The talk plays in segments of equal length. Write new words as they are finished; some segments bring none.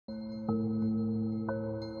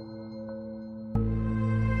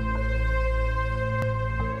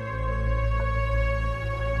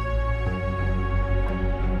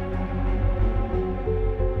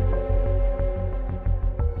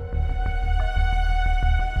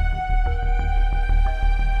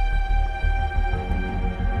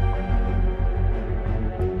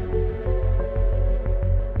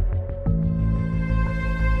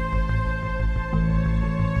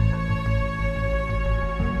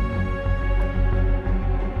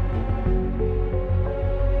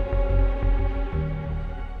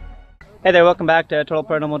Hey there, welcome back to Total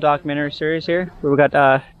Paranormal Documentary Series here. We've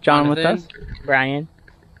got John with us. Brian.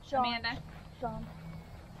 Amanda. Sean.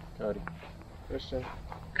 Cody. Christian.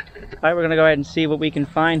 Alright, we're going to go ahead and see what we can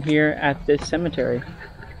find here at this cemetery.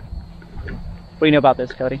 What do you know about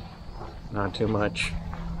this, Cody? Not too much.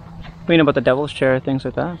 What do you know about the devil's chair, things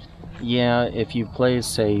like that? Yeah, if you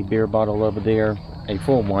place a beer bottle over there, a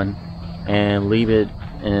full one, and leave it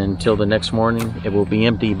until the next morning, it will be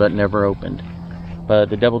empty but never opened. But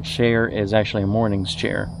the devil's chair is actually a mourning's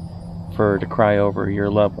chair to cry over your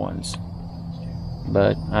loved ones.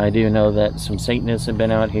 But I do know that some Satanists have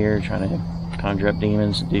been out here trying to conjure up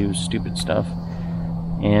demons and do stupid stuff.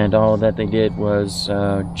 And all that they did was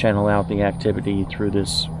channel out the activity through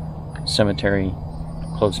this cemetery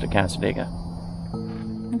close to Cassadaga.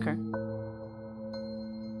 Okay.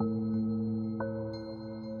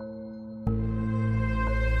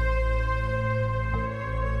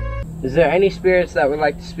 Is there any spirits that would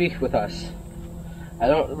like to speak with us? I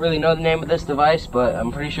don't really know the name of this device, but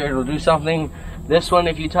I'm pretty sure it'll do something. This one,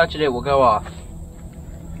 if you touch it, it will go off.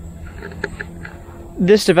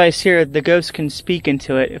 This device here, the ghosts can speak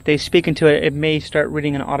into it. If they speak into it, it may start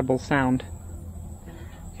reading an audible sound.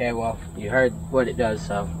 Okay, well, you heard what it does,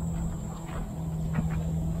 so.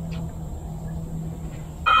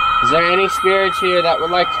 Is there any spirits here that would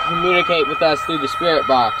like to communicate with us through the spirit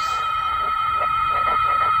box?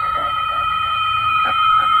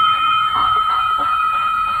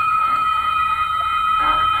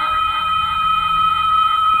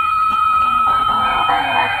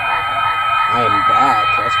 I am bad.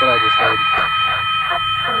 That's what I just heard.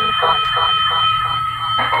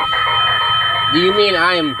 Do you mean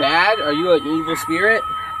I am bad? Are you an evil spirit?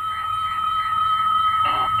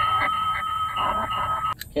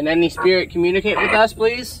 Can any spirit communicate with us,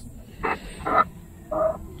 please?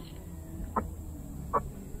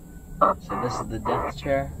 So this is the death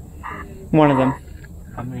chair? One of them.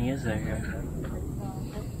 How many is there here?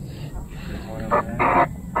 One over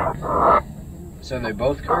there. So they're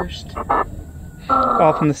both cursed?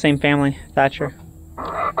 All from the same family, Thatcher.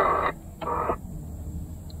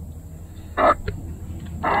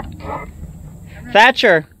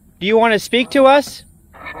 Thatcher, do you want to speak to us?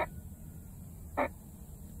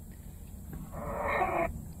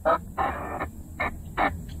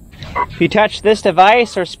 If you touch this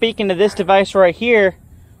device or speak into this device right here,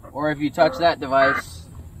 Or if you touch that device.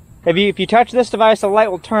 if you touch this device, the light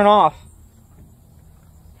will turn off.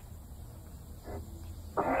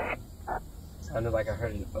 Sounded like I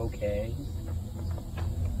heard an okay.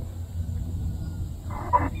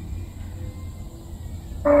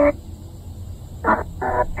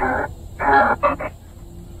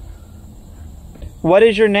 What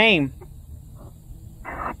is your name?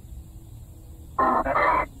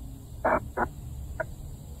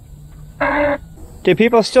 Do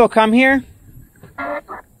people still come here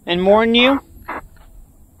and mourn you?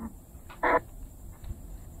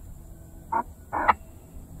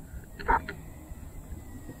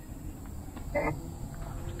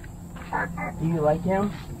 Do you like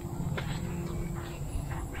him?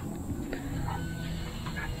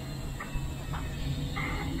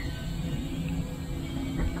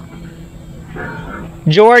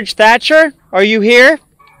 George Thatcher, are you here?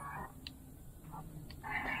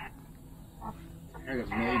 I heard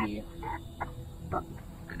a maybe.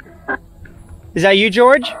 Is that you,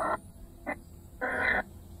 George?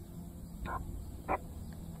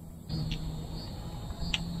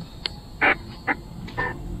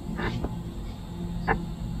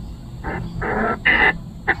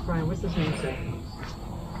 Brian, what's this name say?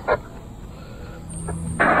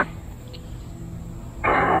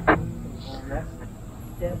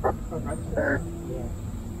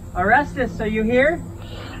 Orestes, are you here?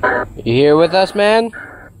 You here with us, man?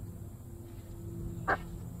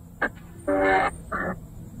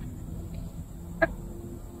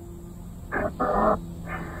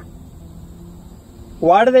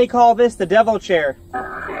 Why do they call this the devil chair?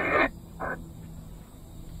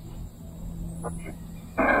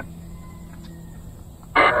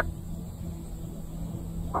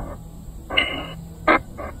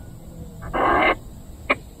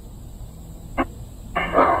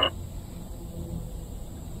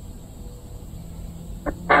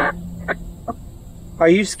 Are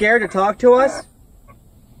you scared to talk to us?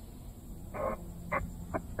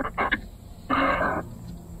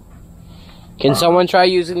 Can someone try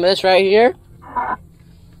using this right here?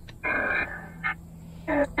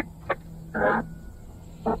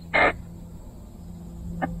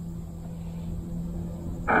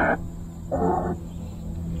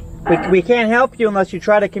 We can't help you unless you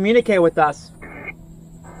try to communicate with us.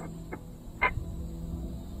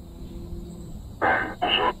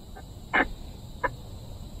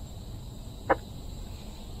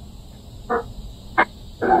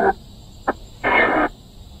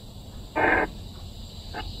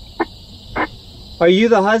 Are you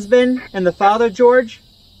the husband and the father, George?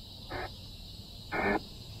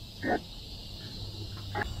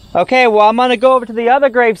 Okay, well, I'm gonna go over to the other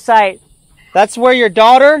grave site. That's where your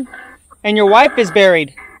daughter and your wife is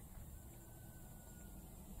buried.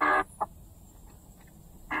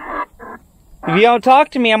 If you don't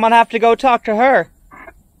talk to me, I'm gonna have to go talk to her.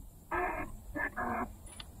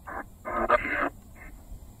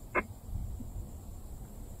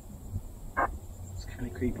 It's kind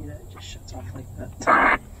of creepy that it just shuts off like that.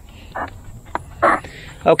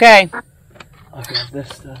 Okay. I got this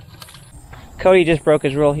stuff. Cody just broke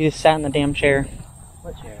his rule. He just sat in the damn chair.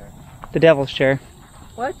 What chair? The devil's chair.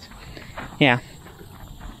 What? Yeah.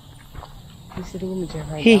 He's sitting in the chair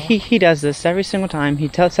right now. He does this every single time. He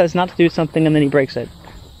says not to do something and then he breaks it.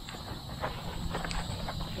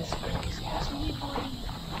 This crazy asshole.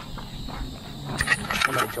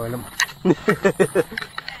 I might join him.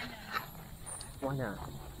 Why not?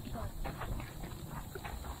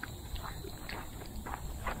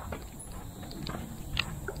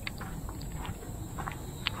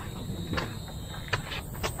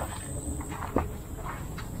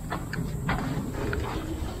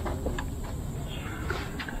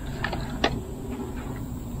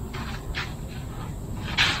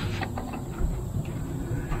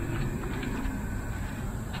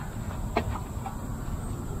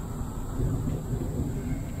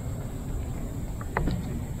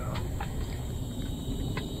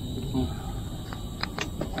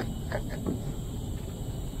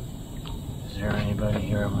 Is there anybody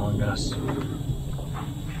here among us?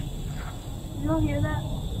 You don't hear that?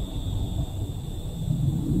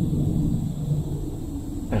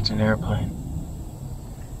 That's an airplane.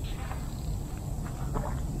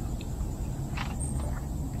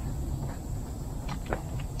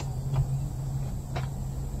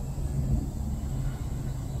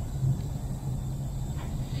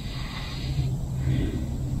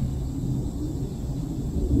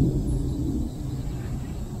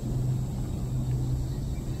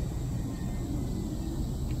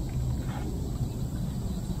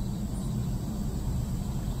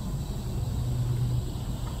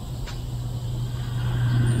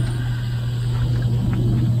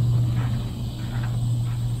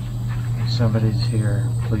 If somebody's here,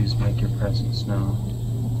 please make your presence known.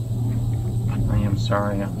 I am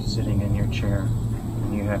sorry I'm sitting in your chair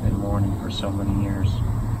and you have been mourning for so many years.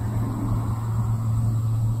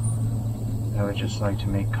 I would just like to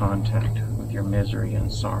make contact with your misery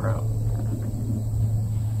and sorrow.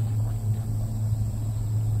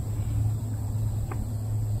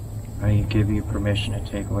 I give you permission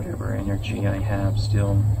to take whatever energy I have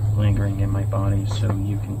still lingering in my body so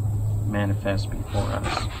you can manifest before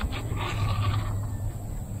us.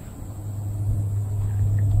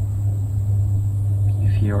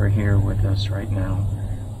 If you are here with us right now,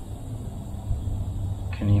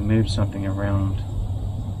 can you move something around?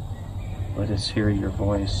 Let us hear your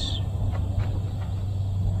voice.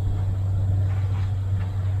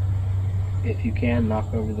 If you can,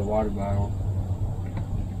 knock over the water bottle.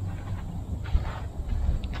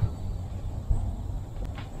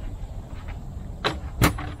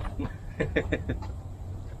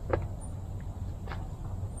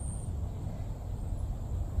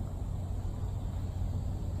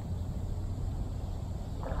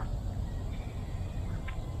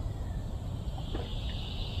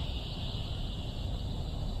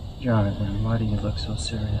 Jonathan, why do you look so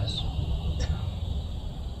serious?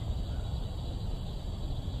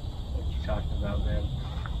 What you talking about, man?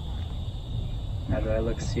 How do I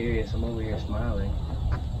look serious? I'm over here smiling.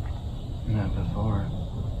 Not before.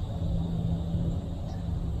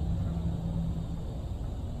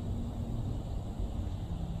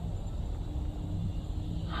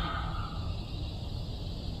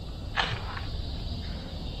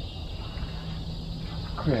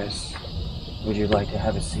 Chris, would you like to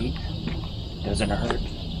have a seat? Doesn't hurt.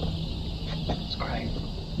 It's quite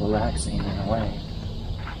relaxing in a way.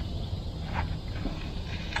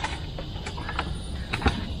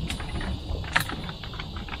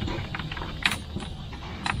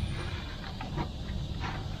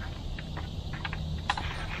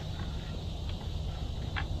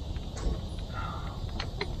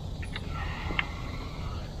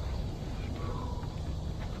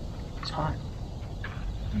 It's hot.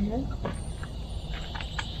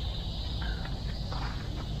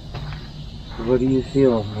 What do you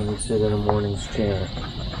feel when you sit in a morning's chair?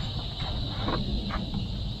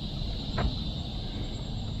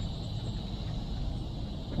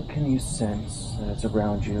 What can you sense that's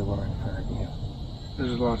around you or in front of you?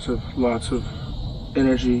 There's lots of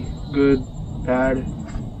energy, good, bad.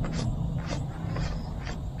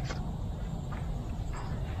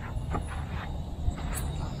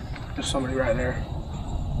 There's somebody right there.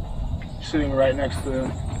 Sitting right next to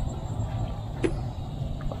them.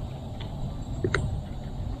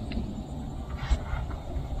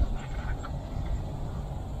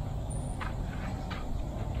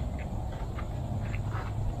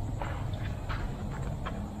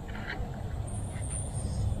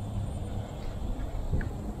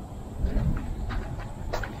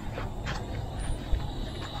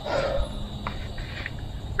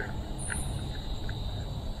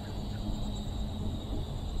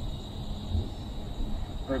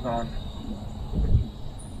 They're gone.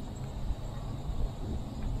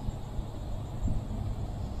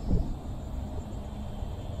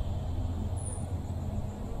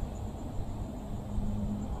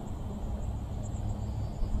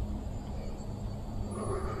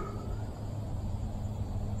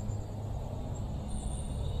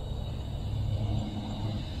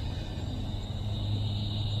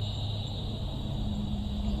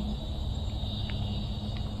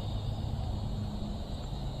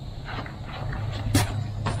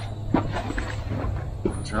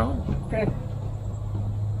 What's wrong? Okay.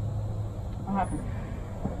 What happened?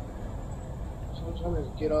 Someone told me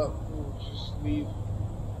to get up and just leave.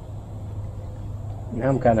 Now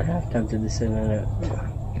I'm kind of half tempted to sit in it.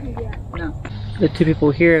 No. The two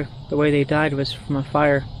people here, the way they died was from a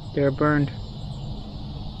fire. They were burned.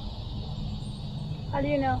 How do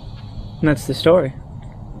you know? And that's the story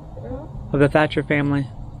of the Thatcher family.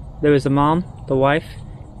 There was the mom, the wife,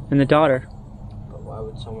 and the daughter. But why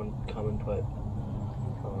would someone come and put...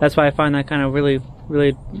 That's why I find that kind of really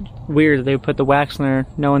weird that they would put the wax in there,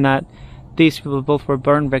 knowing that these people both were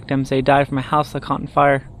burn victims. They died from a house that caught on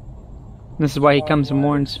fire. And this is why he comes and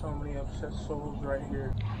mourns. So many upset souls right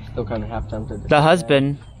here. Still kind of half tempted to The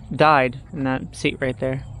husband died in that seat right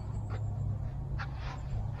there.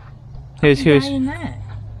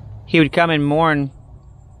 He would come and mourn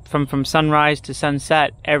from sunrise to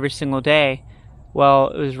sunset every single day. Well,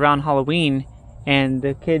 it was around Halloween, and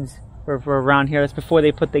the kids were around here. That's before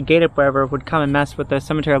they put the gate up, wherever, would come and mess with the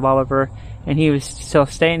cemetery of Oliver, and he was still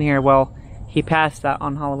staying here. Well, he passed that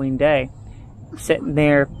on Halloween day, sitting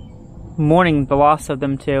there mourning the loss of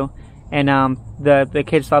them two, and the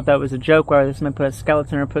kids thought that was a joke, where somebody put a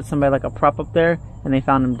skeleton or put somebody like a prop up there, and they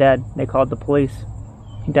found him dead. They called the police.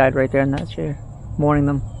 He died right there in that chair, mourning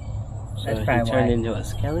them. So he turned into a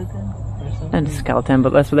skeleton or something? Not a skeleton,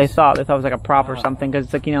 but that's what they thought. They thought it was like a prop or something, because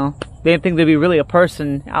it's like, you know, they didn't think there'd be really a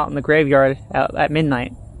person out in the graveyard at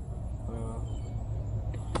midnight.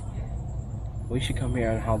 We should come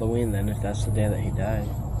here on Halloween then, if that's the day that he died.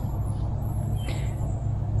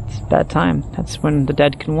 It's that time. That's when the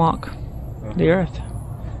dead can walk the earth.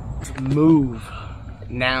 Move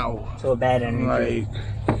now. So bad energy.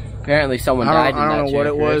 Like, Apparently someone died in that I don't know what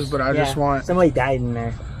chair, it was, Chris. but I just want... Somebody died in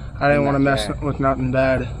there. I didn't want to in that mess chair. with nothing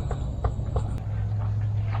bad.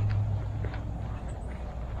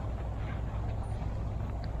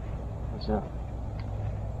 What's up?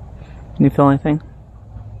 Can you feel anything?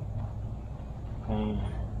 Pain,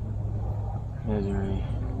 misery,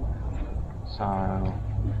 sorrow,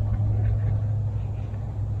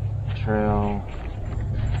 betrayal.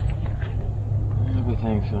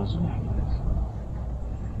 Everything feels negative.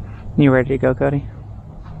 You ready to go, Cody?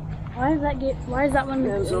 Why is that one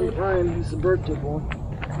gated? Brian, he's the birthday boy.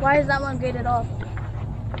 Why is that one gated off?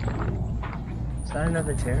 Is that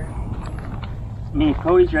another chair? I mean, if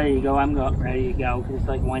Cody's ready to go, I'm ready to go. Cause it's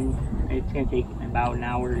like it's gonna take about an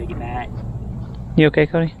hour to get back. You okay,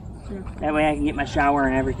 Cody? That way I can get my shower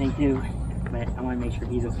and everything too. But I want to make sure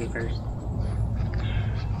he's okay first.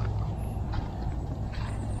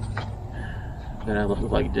 Then I look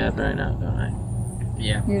like death right now, don't I?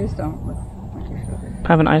 Yeah. You just don't look like you're sugar. I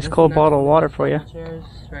have an ice cold bottle of water for you. Chairs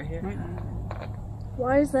right here.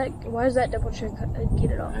 Why is that double chair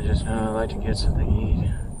gated off? I just like to get something to eat.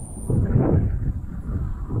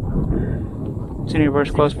 Is there anywhere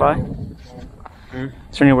close by? Hmm?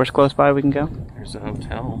 Is there anywhere close by we can go? There's a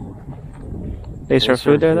hotel. They serve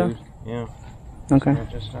food there, though? Yeah. Okay. Not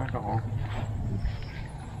just alcohol.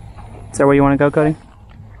 Is that where you want to go, Cody?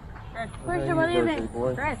 Where's your leaving?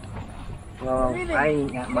 Chris. Well, I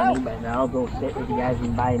ain't got money, but I'll go sit with you guys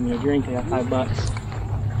and buy me a drink. I got $5.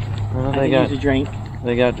 Well, I can use a drink.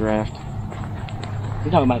 they got draft.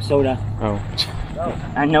 You're talking about soda. Oh.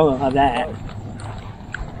 I know they'll have that.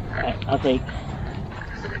 I'll take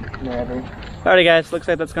whatever. Alrighty, guys. Looks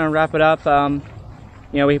like that's gonna wrap it up. You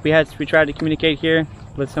know, we tried to communicate here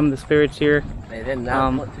with some of the spirits here. They did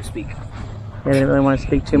not want to speak. They didn't really want to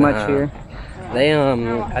speak too much here. They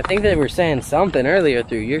I think they were saying something earlier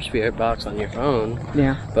through your spirit box on your phone.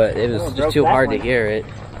 Yeah. But it was just too hard to hear it.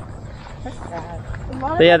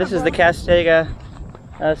 But yeah, this is the Cassadaga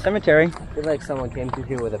cemetery. I feel like someone came through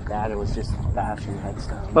here with a bat and was just bashing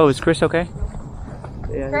headstones. Oh, is Chris okay?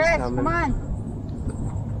 Yeah, Chris, he's coming. come on.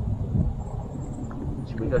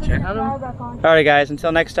 Should we go check on him? Alright guys,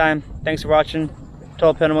 until next time, thanks for watching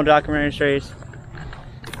Total Paranormal Documentary Series.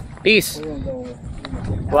 Peace.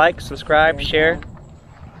 Like, subscribe, share.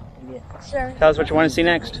 Sure. Tell us what you want to see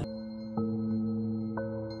next.